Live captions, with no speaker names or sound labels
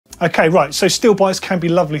Okay, right, so steel bikes can be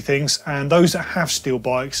lovely things, and those that have steel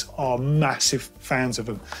bikes are massive fans of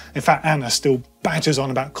them. In fact, Anna still badgers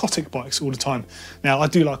on about Kotick bikes all the time. Now, I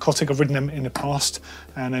do like Kotick, I've ridden them in the past,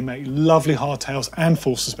 and they make lovely hardtails and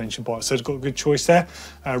full suspension bikes, so they've got a good choice there.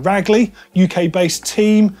 Ragley, UK-based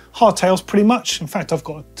team, hardtails pretty much. In fact, I've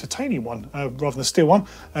got a titanium one rather than a steel one,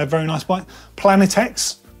 a very nice bike. Planet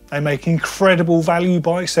X, they make incredible value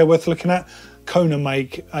bikes, they're worth looking at. Kona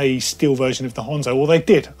make a steel version of the Honzo, or they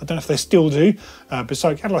did. I don't know if they still do, but so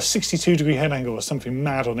it had like a 62-degree head angle or something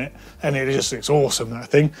mad on it, and it just looks awesome, that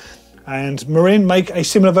thing. And Marin make a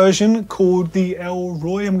similar version called the El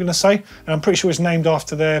Roy, I'm going to say, and I'm pretty sure it's named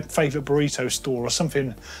after their favourite burrito store or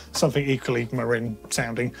something equally Marin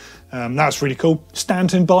sounding. That's really cool.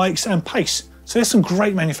 Stanton Bikes and Pace. So there's some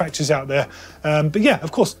great manufacturers out there. But yeah,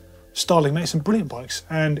 of course, Starling makes some brilliant bikes,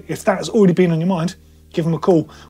 and if that's already been on your mind, give them a call.